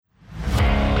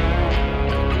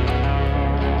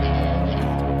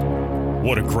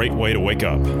What a great way to wake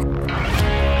up.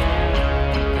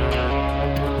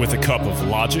 With a cup of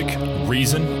logic,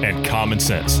 reason, and common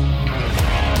sense.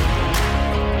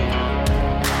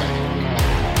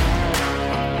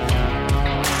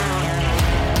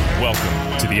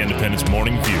 Welcome to the Independence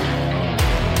Morning View.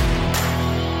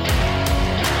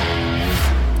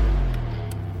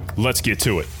 Let's get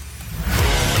to it.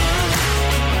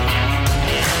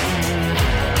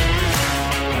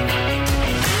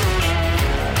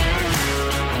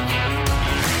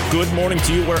 Good morning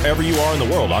to you wherever you are in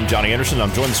the world. I'm Johnny Anderson.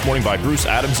 I'm joined this morning by Bruce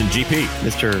Adams and GP.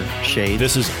 Mr. Shade.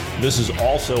 This is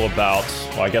also about,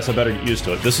 well, I guess I better get used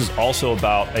to it. This is also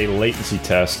about a latency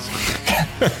test.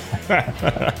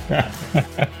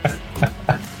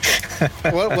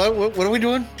 What are we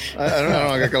doing? I don't know.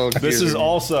 I got a little This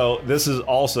is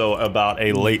also about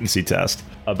a latency test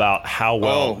about how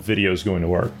well video is going to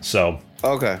work. So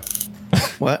okay.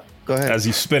 What? Go ahead. As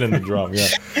he's spinning the drum, yeah.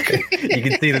 You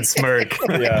can see the smirk.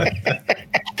 Yeah.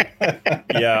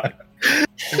 Yeah.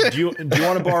 Do you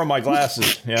want to borrow my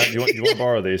glasses? Yeah. Do you want to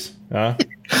borrow these? Huh?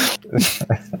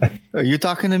 Are you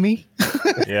talking to me?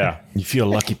 Yeah. You feel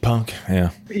lucky, punk?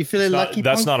 Yeah. You feeling lucky?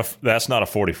 That's not a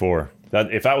 44.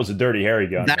 If that was a Dirty Harry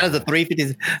gun. That is a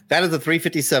 350. That is a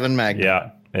 357 Magnum. Yeah.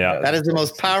 Yeah. That is the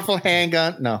most powerful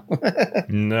handgun. No.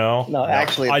 No.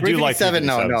 Actually, I do like 357.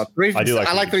 No.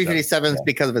 I like 357s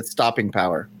because of its stopping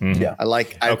power. Mm-hmm. Yeah.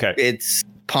 It's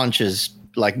punches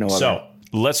like no other. So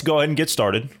let's go ahead and get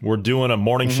started. We're doing a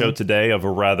morning show today of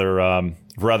a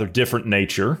rather different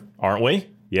nature, aren't we?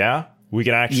 Yeah. We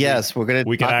can actually. Yes, we're going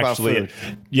to talk about food.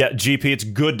 Yeah, GP, it's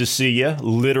good to see you.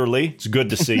 Literally, it's good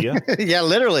to see you. Yeah,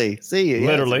 literally. See you.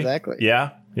 Literally. Yes, exactly. Yeah,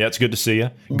 it's good to see you.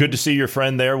 Good to see your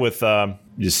friend there with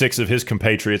 6 of his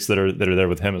compatriots that are there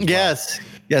with him as well.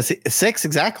 Yes, 6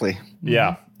 exactly.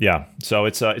 Yeah. So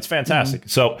it's fantastic.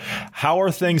 So how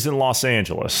are things in Los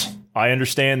Angeles? I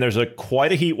understand there's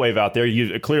quite a heat wave out there.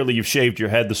 You've shaved your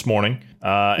head this morning,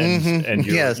 and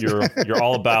you're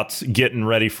all about getting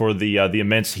ready for the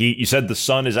immense heat. You said the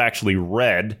sun is actually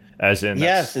red, as in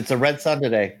it's a red sun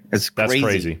today. That's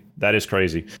crazy. That is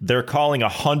crazy. They're calling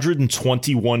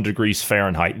 121 degrees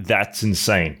Fahrenheit. That's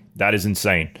insane. That is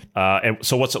insane. And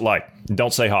so what's it like?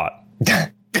 Don't say hot.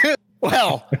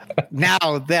 Well,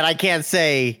 now that I can't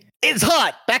say it's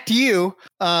hot, back to you.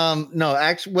 No,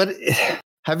 actually, what?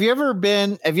 Have you ever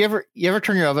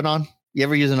turn your oven on? You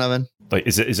ever use an oven? Like,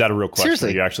 is that a real question?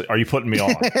 Seriously. Are you putting me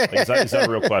on? Like, is that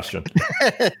a real question?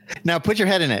 Now put your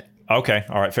head in it. Okay.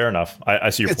 All right. Fair enough. I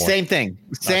see your point.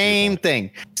 Same thing.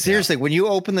 Seriously, when you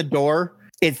open the door,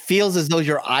 it feels as though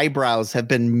your eyebrows have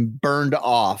been burned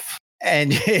off.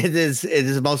 And it is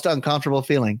the most uncomfortable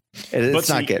feeling. It's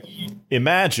not good.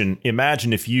 Imagine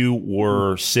if you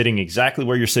were sitting exactly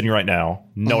where you're sitting right now,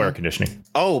 no air conditioning.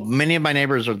 Oh, many of my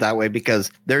neighbors are that way because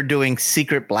they're doing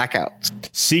secret blackouts.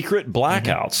 Secret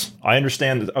blackouts. I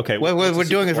understand. Okay. What we're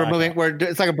doing is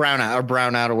it's like a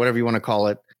brownout or whatever you want to call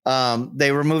it.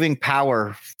 They're removing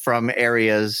power from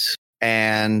areas,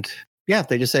 and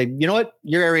they just say, you know what,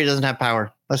 your area doesn't have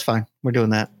power. That's fine. We're doing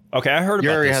that. Okay, I heard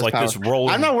about this, like power. This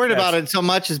rolling. I'm not worried about it so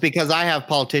much as because I have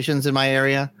politicians in my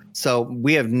area, so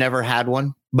we have never had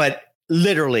one. But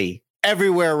literally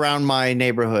everywhere around my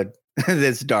neighborhood,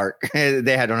 it's dark. They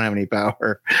don't have any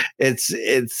power. That's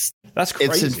crazy.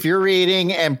 It's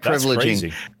infuriating and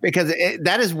privileging because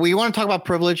that is. We want to talk about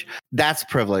privilege. That's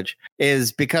privilege.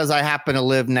 Is because I happen to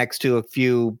live next to a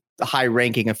few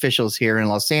high-ranking officials here in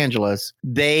Los Angeles.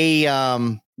 We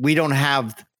don't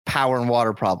have power and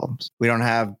water problems. We don't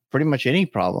have pretty much any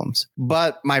problems.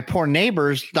 But my poor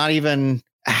neighbors, not even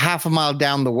half a mile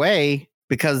down the way,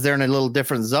 because they're in a little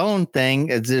different zone thing,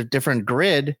 it's a different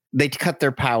grid, they cut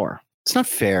their power. It's not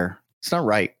fair. It's not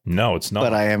right. No, it's not.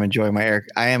 But I am enjoying my air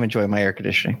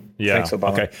conditioning. Yeah. Thanks,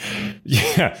 Obama. Okay.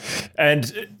 Yeah.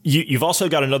 And you've also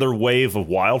got another wave of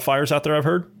wildfires out there, I've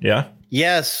heard. Yeah.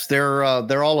 Yes, they're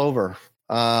all over.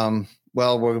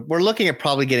 Well, we're looking at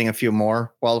probably getting a few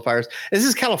more wildfires. This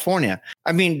is California.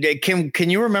 I mean, can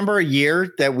you remember a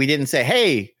year that we didn't say,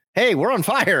 hey, we're on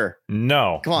fire?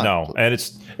 No, come on. No. And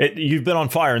you've been on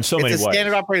fire in so many ways.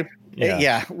 Standard operating.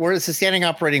 Yeah, it's a standing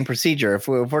operating procedure. If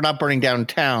we're not burning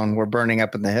downtown, we're burning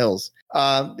up in the hills.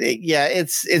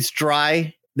 It's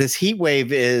dry. This heat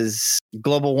wave is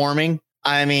global warming.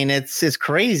 I mean, it's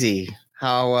crazy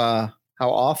how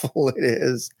awful it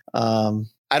is.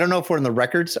 I don't know if we're in the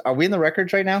records. Are we in the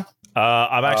records right now?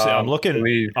 I'm looking.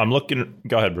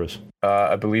 Go ahead, Bruce.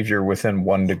 I believe you're within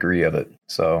 1 degree of it.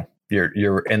 So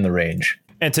you're in the range.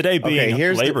 And today being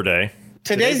Labor Day.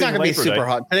 Today's not going to be super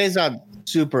hot. Today's not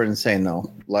super insane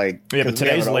though. Like, yeah, but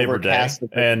today's Labor Day,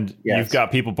 and you've got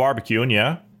people barbecuing.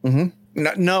 Yeah. Mm-hmm.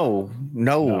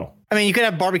 No. I mean, you can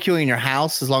have barbecue in your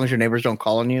house as long as your neighbors don't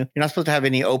call on you. You're not supposed to have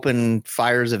any open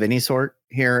fires of any sort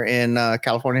here in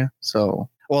California. So,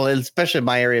 well, especially in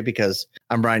my area because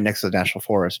I'm right next to the national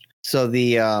forest. So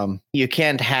you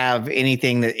can't have any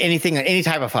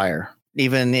type of fire,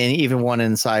 even one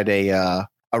inside a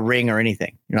ring or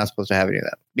anything. You're not supposed to have any of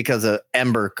that because an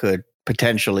ember could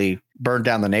potentially burn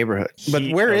down the neighborhood. But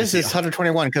where is this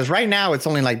 121? Because right now it's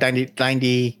only like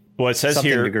 90 well, it says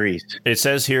here degrees. It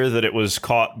says here that it was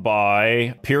caught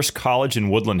by Pierce College in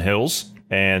Woodland Hills,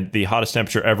 and the hottest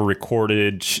temperature ever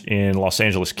recorded in Los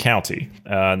Angeles County.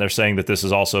 And they're saying that this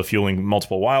is also fueling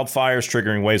multiple wildfires,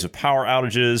 triggering waves of power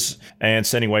outages, and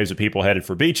sending waves of people headed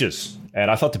for beaches. And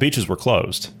I thought the beaches were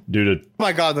closed due to... Oh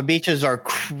my God, the beaches are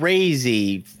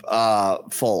crazy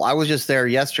full. I was just there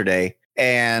yesterday,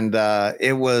 and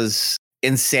it was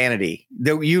insanity.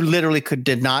 You literally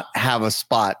did not have a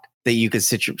spot that you could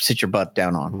sit your butt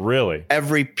down on. Really?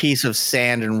 Every piece of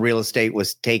sand and real estate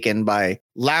was taken by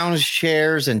lounge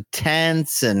chairs and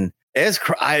tents, and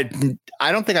I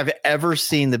don't think I've ever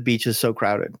seen the beaches so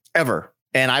crowded ever.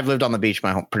 And I've lived on the beach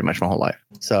pretty much my whole life.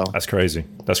 So that's crazy.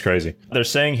 They're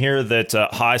saying here that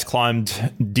highs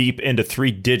climbed deep into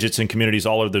 3 digits in communities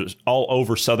all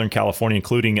over Southern California,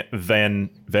 including Van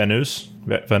Nuys.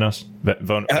 Why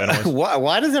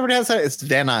does everybody have that? It's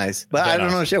Van Nuys, but I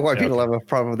don't know why people have a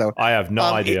problem with that. I have no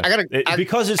idea.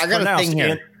 Because it's pronounced.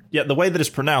 The way that it's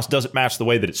pronounced doesn't match the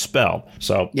way that it's spelled.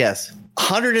 So yes.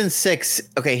 106.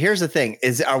 Okay, here's the thing: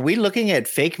 are we looking at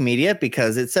fake media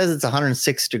because it says it's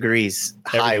 106 degrees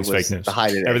high? Everything's fake news. The high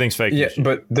today. Everything's fake news. Yeah,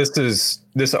 but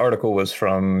this article was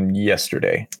from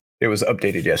yesterday. It was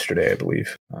updated yesterday, I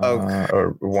believe,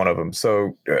 or one of them.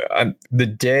 So the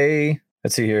day.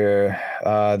 Let's see here.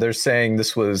 They're saying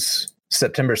this was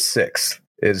September 6th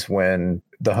is when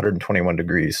the 121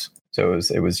 degrees. So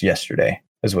it was yesterday,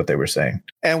 is what they were saying.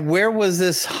 And where was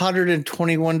this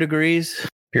 121 degrees?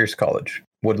 Pierce College,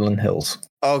 Woodland Hills.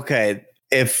 Okay.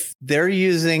 If they're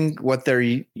using what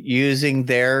they're using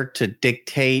there to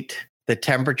dictate the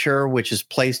temperature, which is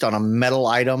placed on a metal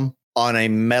item on a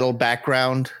metal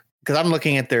background, because I'm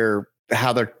looking at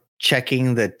how they're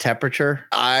checking the temperature,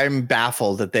 I'm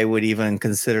baffled that they would even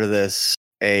consider this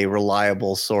a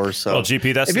reliable source. Well,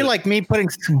 GP, it'd be like me putting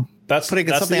something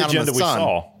out on the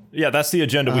sun. Yeah, that's the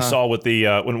agenda we saw with the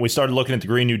when we started looking at the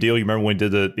Green New Deal. You remember when we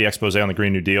did the expose on the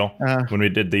Green New Deal? When we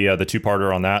did the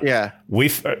 2-parter on that? Yeah. We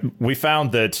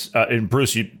found that, and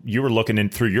Bruce, you were looking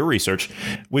through your research.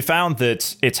 We found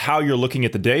that it's how you're looking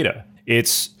at the data.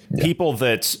 It's people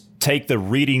that take the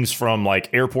readings from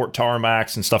like airport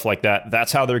tarmacs and stuff like that.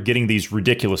 That's how they're getting these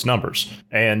ridiculous numbers.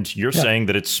 And you're saying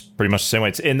that it's pretty much the same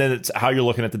way. And then it's how you're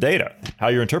looking at the data, how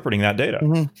you're interpreting that data.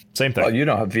 Mm-hmm. Same thing. Well, you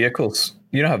know how vehicles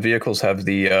have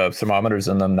the thermometers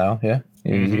in them now. Yeah.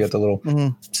 You got the little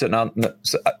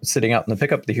sitting out in the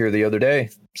pickup here the other day,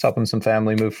 helping some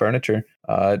family move furniture.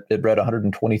 It read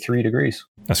 123 degrees.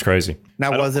 That's crazy.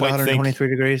 Now, was it 123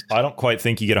 degrees? I don't quite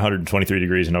think you get 123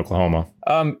 degrees in Oklahoma.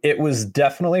 It was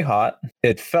definitely hot.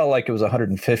 It felt like it was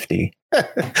 150.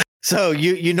 So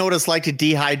you know what it's like to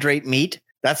dehydrate meat?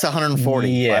 That's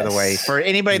 140, by the way. For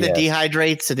anybody that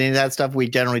dehydrates and any of that stuff, we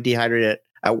generally dehydrate it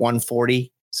at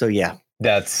 140. So yeah.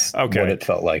 That's what it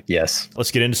felt like, yes. Let's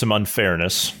get into some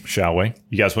unfairness, shall we?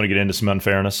 You guys want to get into some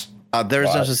unfairness?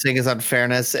 There's no such thing as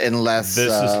unfairness unless...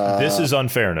 This is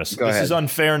unfairness. This is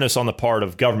unfairness on the part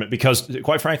of government because,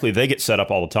 quite frankly, they get set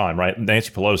up all the time, right? Nancy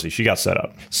Pelosi, she got set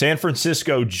up. San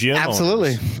Francisco gym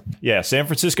Absolutely. owners. Yeah, San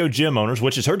Francisco gym owners,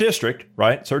 which is her district,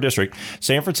 right? It's her district.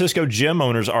 San Francisco gym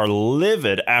owners are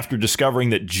livid after discovering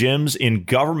that gyms in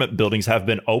government buildings have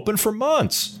been open for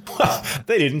months.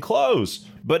 They didn't close.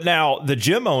 But now the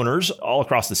gym owners all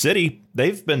across the city,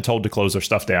 they've been told to close their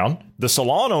stuff down. The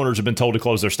salon owners have been told to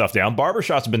close their stuff down.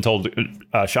 Barbershops have been told,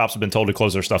 shops have been told to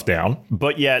close their stuff down.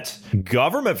 But yet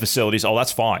government facilities,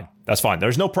 that's fine. That's fine.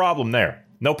 There's no problem there.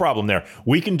 No problem there.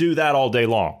 We can do that all day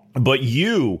long. But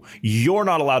you're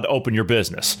not allowed to open your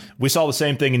business. We saw the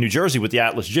same thing in New Jersey with the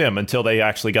Atlas Gym until they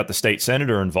actually got the state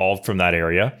senator involved from that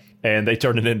area. And they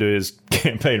turned it into his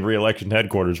campaign re-election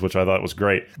headquarters, which I thought was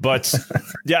great. But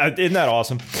yeah, isn't that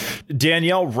awesome?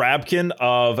 Danielle Rabkin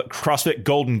of CrossFit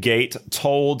Golden Gate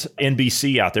told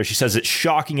NBC out there, she says it's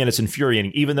shocking and it's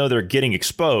infuriating. Even though they're getting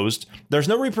exposed, there's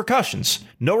no repercussions,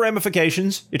 no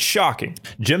ramifications. It's shocking.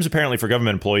 Gyms apparently for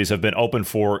government employees have been open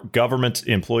for government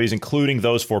employees, including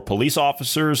those for police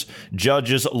officers,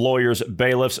 judges, lawyers,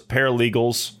 bailiffs,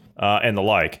 paralegals, and the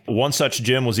like. One such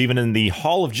gym was even in the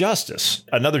Hall of Justice.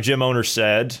 Another gym owner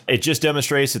said, it just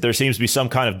demonstrates that there seems to be some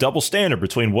kind of double standard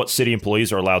between what city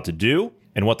employees are allowed to do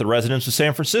and what the residents of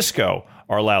San Francisco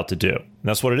are allowed to do. And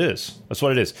that's what it is. That's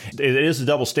what it is. It is a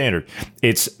double standard.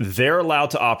 It's they're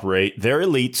allowed to operate. They're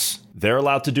elites. They're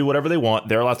allowed to do whatever they want.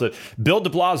 They're allowed to. Bill de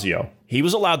Blasio, he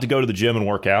was allowed to go to the gym and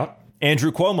work out.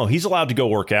 Andrew Cuomo, he's allowed to go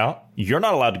work out. You're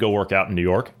not allowed to go work out in New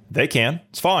York. They can.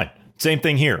 It's fine. Same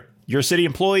thing here. You're a city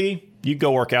employee. You can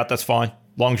go work out. That's fine.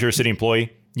 As long as you're a city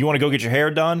employee. You want to go get your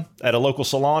hair done at a local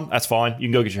salon? That's fine. You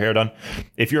can go get your hair done.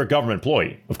 If you're a government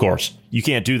employee, of course, you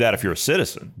can't do that if you're a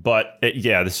citizen. But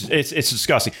it's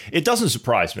disgusting. It doesn't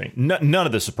surprise me. None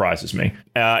of this surprises me.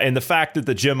 And the fact that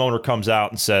the gym owner comes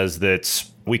out and says that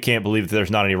we can't believe that there's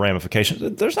not any ramifications.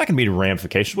 There's not going to be any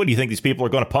ramifications. What do you think? These people are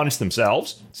going to punish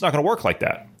themselves? It's not going to work like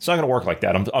that. It's not going to work like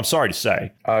that. I'm sorry to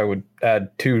say. I would add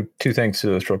two things to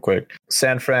this real quick.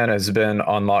 San Fran has been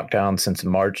on lockdown since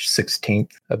March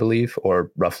 16th, I believe,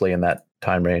 or roughly in that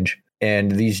time range.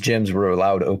 And these gyms were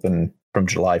allowed open from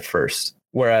July 1st.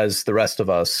 Whereas the rest of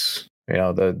us,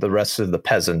 the rest of the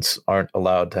peasants aren't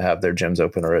allowed to have their gyms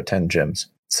open or attend gyms.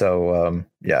 So,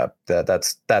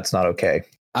 that's not okay.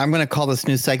 I'm going to call this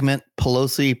new segment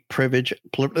Pelosi Privilege.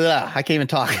 I can't even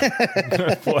talk.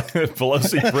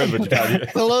 Pelosi Privilege.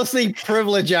 Pelosi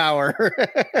Privilege Hour.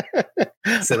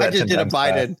 So I just did a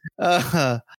Biden.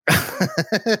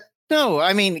 No,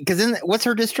 I mean, because what's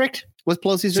her district? What's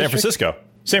Pelosi's district?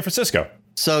 San Francisco.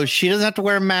 So she doesn't have to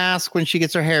wear a mask when she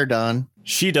gets her hair done.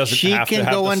 She doesn't She have to can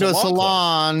have go the into a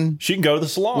salon. Closed. She can go to the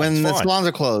salon when the salons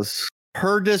are closed.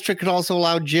 Her district could also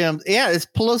allow gyms. Yeah, it's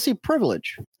Pelosi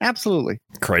privilege. Absolutely.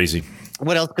 Crazy.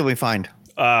 What else can we find?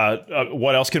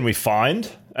 What else can we find?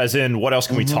 As in, what else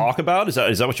can we talk about? Is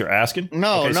that what you're asking?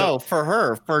 No, for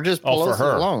her. For just Pelosi for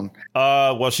her alone.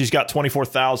 Well, she's got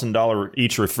 $24,000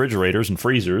 each refrigerators and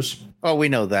freezers. Oh, we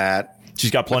know that.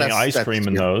 She's got plenty of ice cream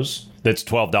in those. That's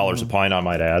 $12 a pint, I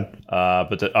might add.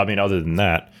 But other than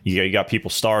that, you got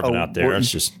people starving out there. It's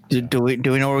just do we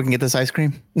know where we can get this ice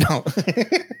cream? No.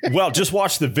 Well, just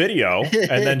watch the video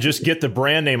and then just get the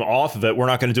brand name off of it. We're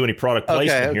not going to do any product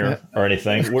placement here or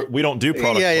anything. We don't do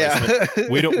product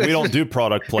placement. We don't do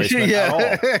product placement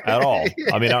at all.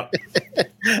 I mean,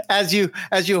 as you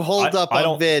hold up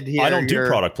a vid here, I don't do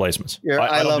product placements.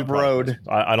 I love road.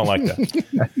 I don't like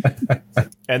that.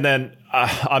 And then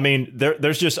I mean,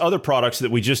 there's just other products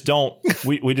that we just don't.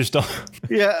 We just don't.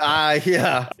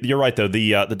 Yeah. You're right, though.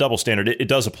 The double standard, it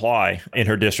does apply in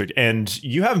her district. And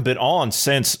you haven't been on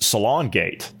since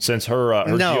Salongate, since her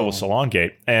deal with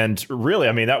Salongate. And really,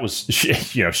 I mean, that was,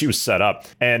 she was set up.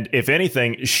 And if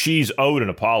anything, she's owed an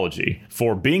apology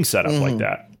for being set up like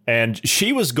that. And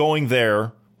she was going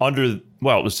there under,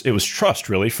 well, it was trust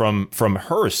really from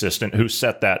her assistant who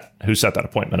set that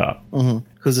appointment up.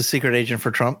 Who's a secret agent for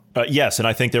Trump? Yes, and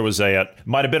I think there was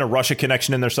might have been a Russia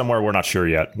connection in there somewhere. We're not sure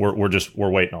yet. We're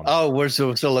waiting on that. Oh, we're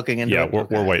still looking into it. Yeah,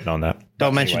 we're waiting on that.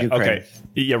 Don't mention Ukraine. Okay.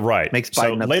 Yeah, right. Makes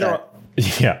Biden upset. Later on,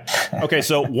 yeah. Okay,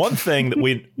 so one thing that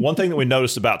we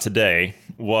noticed about today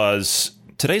was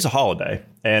today's a holiday,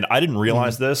 and I didn't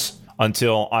realize this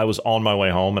until I was on my way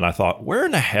home, and I thought, where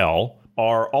in the hell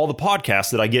are all the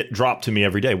podcasts that I get dropped to me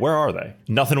every day? Where are they?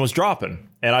 Nothing was dropping.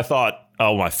 And I thought,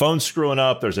 oh, my phone's screwing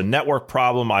up. There's a network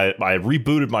problem. I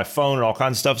rebooted my phone and all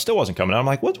kinds of stuff. Still wasn't coming out. I'm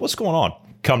like, what's going on?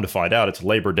 Come to find out, it's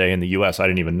Labor Day in the U.S. I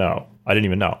didn't even know.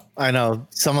 I know.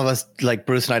 Some of us, like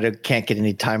Bruce and I, can't get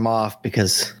any time off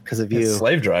because of you. It's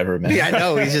slave driver, man. Yeah, I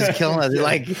know. He's just killing us.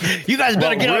 Like, you guys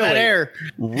better get on that air.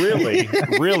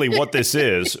 Really what this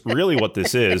is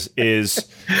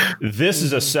this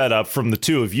is a setup from the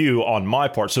two of you on my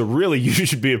part. So really, you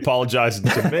should be apologizing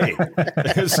to me.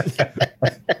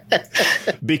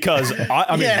 Because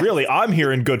I mean, really, I'm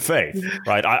here in good faith,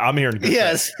 right? I'm here in good faith.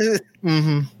 Yes.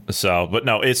 So, but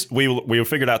no, we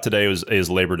figured out today is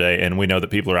Labor Day, and we know that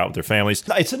people are out with their families.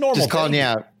 It's a normal just calling day. You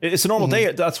out. It's a normal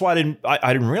day. That's why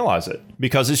I didn't realize it,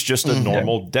 because it's just a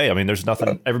normal day. I mean, there's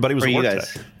nothing. Everybody was at work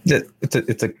today.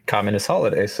 It's a communist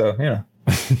holiday, so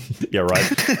Yeah, right.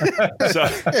 So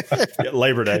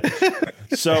Labor Day.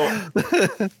 So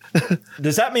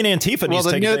does that mean Antifa needs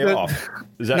to take a day off?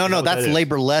 No, that's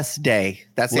Labor-less Day.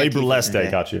 That's Labor-less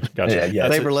Day. Got you. Yeah,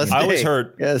 Labor-less Day.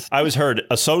 I always heard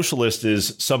a socialist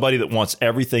is somebody that wants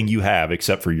everything you have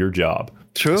except for your job.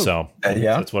 True. So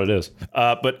that's what it is.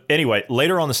 But anyway,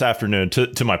 later on this afternoon,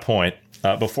 to my point,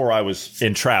 before I was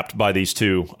entrapped by these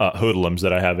two hoodlums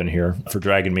that I have in here for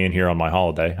dragging me in here on my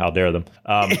holiday. How dare them?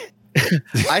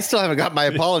 I still haven't got my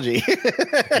apology.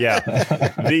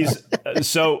 Yeah.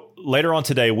 So later on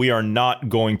today, we are not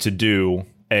going to do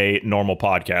a normal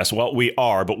podcast. Well, we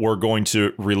are, but we're going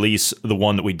to release the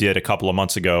one that we did a couple of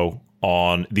months ago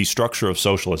on the structure of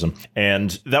socialism.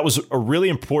 And that was a really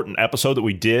important episode that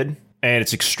we did. And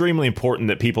it's extremely important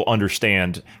that people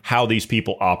understand how these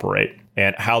people operate.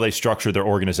 and how they structure their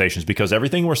organizations, because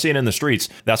everything we're seeing in the streets,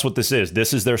 that's what this is.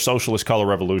 This is their socialist color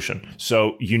revolution.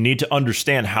 So you need to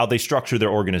understand how they structure their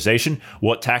organization,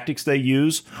 what tactics they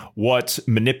use, what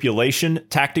manipulation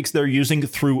tactics they're using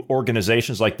through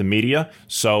organizations like the media.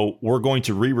 So we're going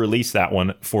to re-release that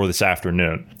one for this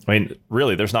afternoon. I mean,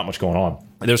 really, there's not much going on.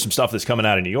 There's some stuff that's coming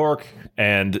out of New York,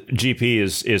 and GP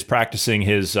is practicing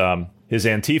his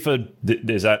Antifa.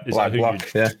 Is that black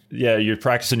bloc? Yeah, you're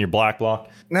practicing your black bloc.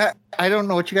 I don't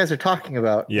know what you guys are talking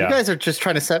about. Yeah. You guys are just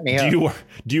trying to set me up.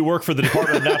 Do you work for the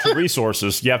Department of Natural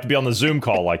Resources? You have to be on the Zoom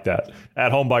call like that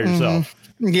at home by yourself.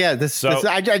 Yeah,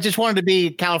 I just wanted to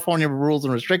be California rules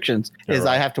and restrictions.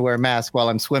 I have to wear a mask while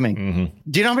I'm swimming. Mm-hmm.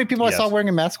 Do you know how many people I saw wearing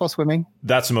a mask while swimming?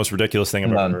 That's the most ridiculous thing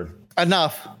I've ever heard.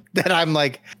 Enough that I'm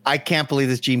like, I can't believe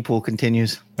this gene pool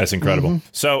continues. That's incredible.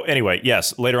 So anyway,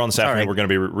 yes, later on this afternoon, we're going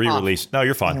to be re-releasing. No,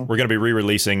 you're fine. We're going to be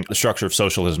re-releasing The Structure of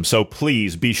Socialism. So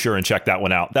please be sure and check that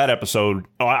one out. That episode,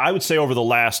 I would say over the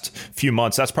last few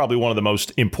months, that's probably one of the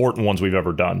most important ones we've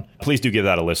ever done. Please do give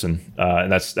that a listen.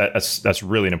 And that's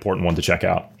really an important one to check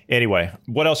out. Anyway,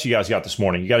 what else you guys got this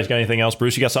morning? You guys got anything else?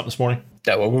 Bruce, you got something this morning?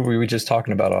 Yeah, what were we just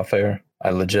talking about off air? I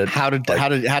legit how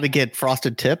to get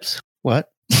frosted tips? What?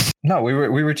 No, we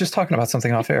were just talking about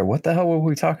something off air. What the hell were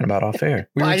we talking about off air?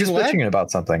 We were just bitching about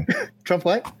something. Trump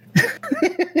what?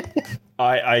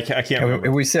 I can't remember.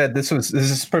 We said this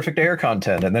is perfect air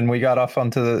content, and then we got off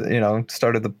onto the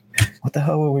started the. What the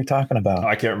hell were we talking about?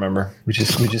 I can't remember. We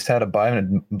just had a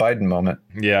Biden moment.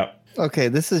 Yeah. Okay,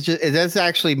 that's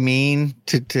actually mean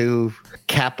to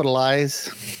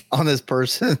capitalize on this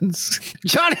person's.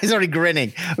 Johnny's already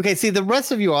grinning. Okay, see, the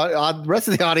rest of the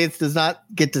audience does not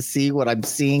get to see what I'm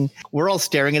seeing. We're all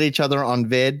staring at each other on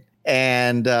vid,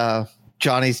 and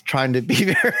Johnny's trying to be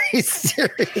very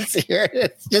serious here.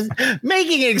 It's just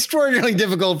making it extraordinarily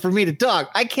difficult for me to talk.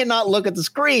 I cannot look at the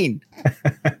screen.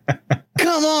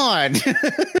 Come on.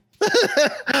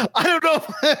 I don't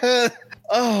know.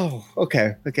 Oh,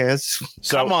 okay.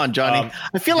 Come on, Johnny.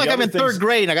 I feel like I'm in third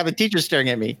grade and I got the teacher staring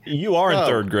at me. You are in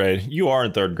third grade.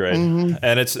 Mm-hmm.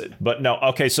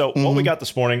 And so what we got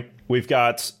this morning, we've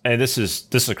got, and this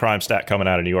is a crime stat coming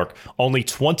out of New York. Only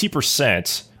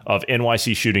 20% of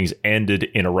NYC shootings ended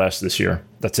in arrest this year.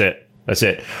 That's it.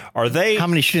 How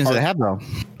many shootings do they have though?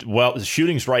 Well, the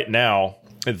shootings right now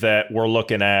that we're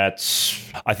looking at,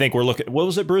 what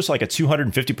was it, Bruce? Like a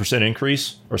 250%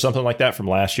 increase or something like that from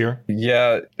last year?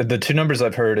 Yeah. The two numbers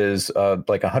I've heard is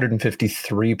like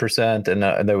 153%.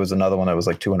 And there was another one that was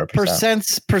like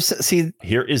 200%. See,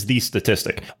 here is the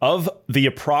statistic. Of the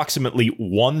approximately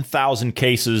 1,000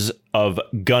 cases of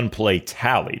gunplay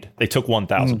tallied, they took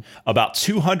 1,000. About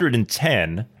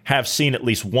 210 have seen at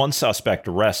least one suspect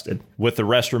arrested, with the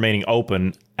rest remaining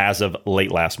open as of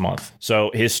late last month. So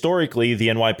historically, the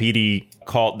NYPD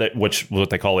called that, which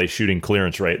what they call a shooting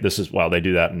clearance rate. This is, well, they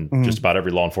do that in just about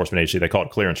every law enforcement agency. They call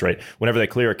it clearance rate. Whenever they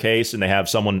clear a case and they have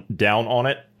someone down on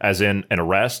it, as in an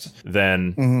arrest,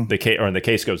 then the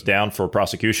case goes down for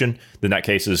prosecution. Then that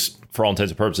case is, for all intents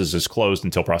and purposes, is closed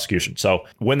until prosecution. So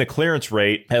when the clearance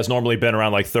rate has normally been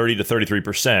around like 30 to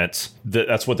 33%,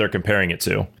 that's what they're comparing it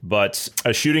to. But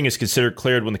a shooting is considered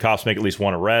cleared when the cops make at least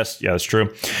one arrest. Yeah, that's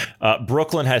true.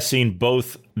 Brooklyn has seen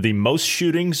both the most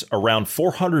shootings, around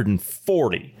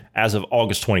 440, as of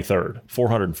August 23rd,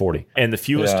 440. And the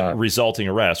fewest resulting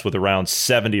arrests, with around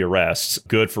 70 arrests,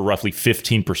 good for roughly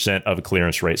 15% of a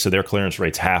clearance rate. So their clearance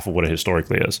rate's half of what it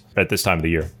historically is at this time of the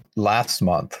year. Last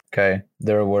month, okay,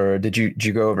 there were, did you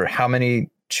go over how many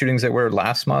shootings there were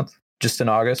last month, just in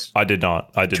August? I did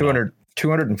not.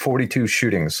 242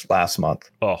 shootings last month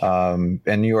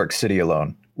in New York City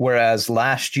alone. Whereas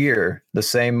last year, the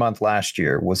same month last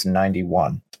year, was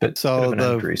 91.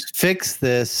 So fix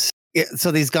this.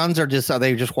 So these guns are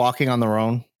they just walking on their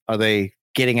own? Are they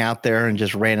getting out there and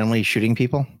just randomly shooting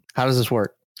people? How does this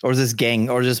work? Or is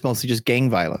this mostly just gang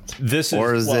violence?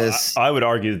 I would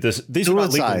argue that these are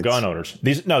not legal gun owners.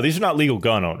 These are not legal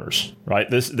gun owners, right?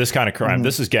 This kind of crime.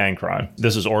 This is gang crime.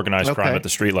 This is organized crime at the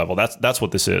street level. That's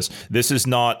what this is. This is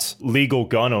not legal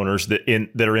gun owners that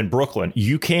are in Brooklyn.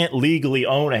 You can't legally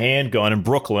own a handgun in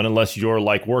Brooklyn unless you're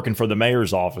like working for the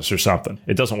mayor's office or something.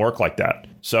 It doesn't work like that.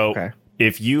 So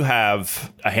if you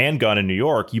have a handgun in New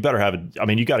York, you better have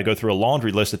you got to go through a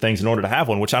laundry list of things in order to have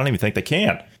one, which I don't even think they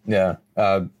can. Yeah.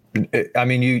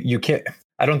 You can't,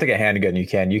 I don't think a handgun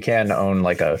you can own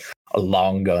like a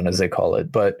long gun, as they call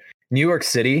it. But New York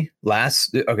City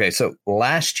last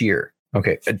year,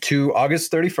 to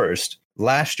August 31st,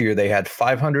 last year, they had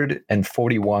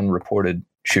 541 reported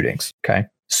shootings. Okay.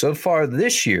 So far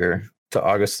this year to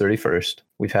August 31st,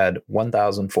 we've had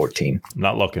 1,014. I'm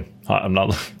not looking.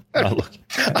 Not looking.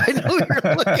 I know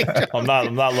you're looking. I'm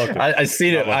not looking. I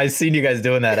seen it. I seen you guys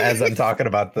doing that as I'm talking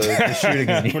about the shooting.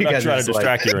 We're not trying to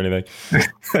distract you or anything.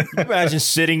 Can you imagine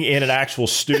sitting in an actual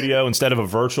studio instead of a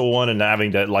virtual one and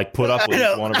having to like put up with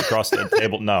each one across the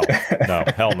table? No,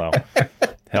 hell no.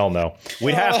 Hell no.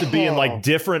 We'd have to be in like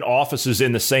different offices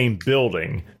in the same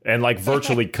building and like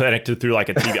virtually connected through like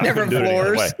a TV. I couldn't do it any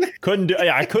other way.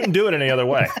 I couldn't do it any other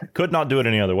way. Could not do it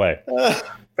any other way.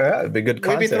 Yeah, it'd be good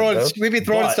content. We'd be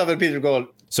throwing stuff at people going.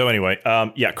 So anyway,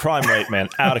 crime rate, man,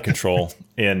 out of control.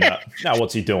 Now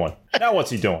what's he doing?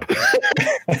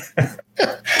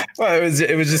 Well,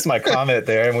 it was just my comment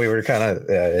there, and we were kind of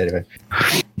anyway.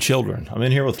 Children. I'm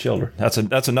in here with children. That's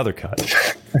another cut.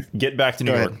 Get back to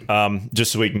New York.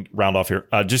 Just so we can round off here.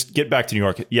 Just get back to New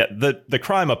York. Yeah, the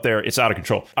crime up there, it's out of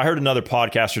control. I heard another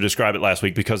podcaster describe it last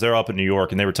week because they're up in New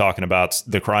York and they were talking about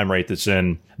the crime rate that's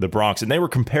in the Bronx, and they were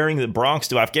comparing the Bronx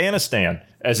to Afghanistan,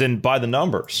 as in by the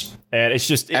numbers. And it's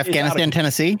just Afghanistan,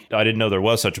 Tennessee. I didn't know there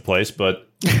was such a place, but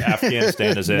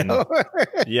Afghanistan is in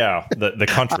the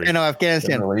country. I know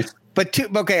Afghanistan. But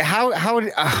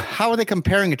how are they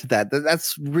comparing it to that?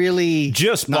 That's really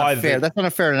just not fair. That's not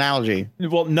a fair analogy.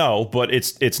 Well, no, but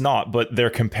it's not. But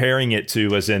they're comparing it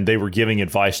to, as in they were giving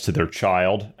advice to their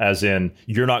child, as in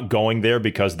you're not going there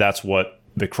because that's what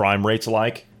the crime rate's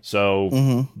like.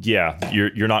 So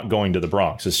you're not going to the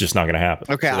Bronx. It's just not going to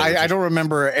happen. Okay, so I don't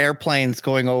remember airplanes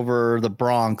going over the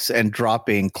Bronx and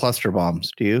dropping cluster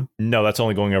bombs. Do you? No, that's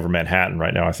only going over Manhattan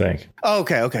right now, I think. Oh,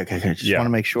 okay. Just want to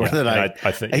make sure that I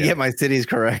get my cities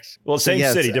correct. Well, same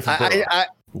city, different.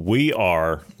 We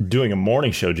are doing a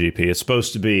morning show, GP. It's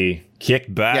supposed to be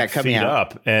kick back, feet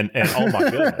up, and oh my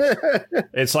goodness,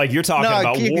 it's like you're talking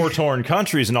about war-torn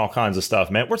countries and all kinds of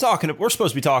stuff, man. We're supposed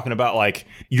to be talking about like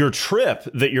your trip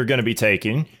that you're going to be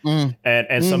taking,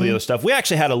 and some of the other stuff. I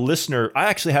actually had a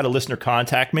listener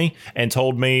contact me and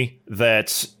told me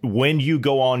that when you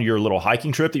go on your little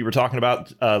hiking trip that you were talking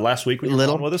about last week, when you were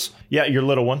on with us, your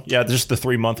little one, just the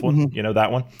 3-month one, you know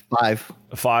that one,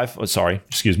 5. Oh, sorry,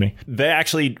 excuse me. They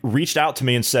actually reached out to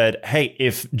me and said, "Hey,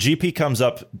 if GP comes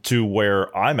up to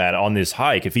where I'm at on this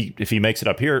hike, if he makes it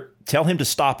up here, tell him to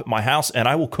stop at my house and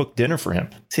I will cook dinner for him."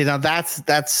 See, now that's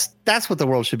what the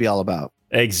world should be all about.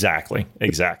 Exactly.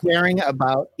 Caring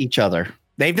about each other.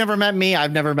 They've never met me.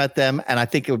 I've never met them. And I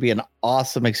think it would be an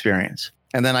awesome experience.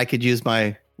 And then I could use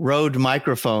my Rode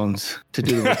microphones to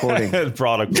do the recording.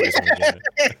 Product placement.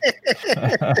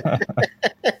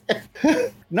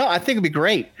 No, I think it'd be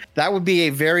great. That would be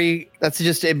it'd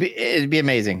be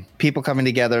amazing. People coming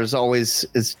together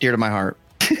is dear to my heart.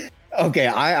 Okay,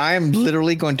 I am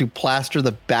literally going to plaster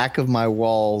the back of my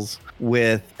walls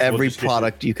with every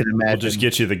product you can imagine. We'll just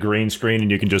get you the green screen and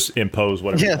you can just impose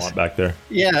whatever you want back there.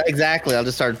 Yeah, exactly. I'll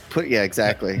just start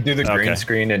exactly. Do the green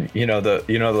screen, and the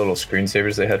little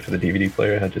screensavers they had for the DVD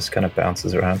player, it just kind of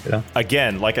bounces around. Yeah.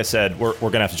 Again, like I said, we're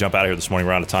gonna have to jump out of here this morning.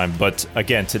 We're out of time. But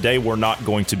again, today we're not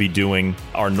going to be doing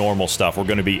our normal stuff. We're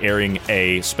going to be airing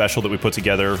a special that we put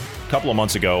together a couple of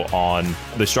months ago on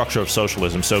the structure of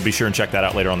socialism. So be sure and check that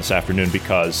out later on this afternoon,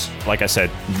 because like I said,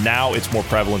 now it's more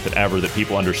prevalent than ever that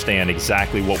people understand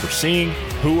exactly what we're seeing,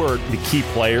 who are the key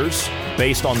players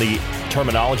based on the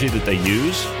terminology that they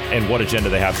use, and what agenda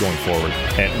they have going forward,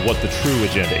 and what the true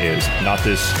agenda is, not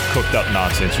this cooked up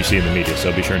nonsense you see in the media.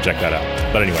 So be sure and check that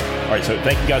out. But anyway, all right, so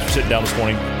thank you guys for sitting down this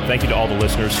morning. Thank you to all the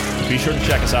listeners. Be sure to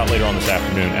check us out later on this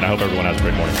afternoon, and I hope everyone has a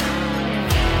great morning.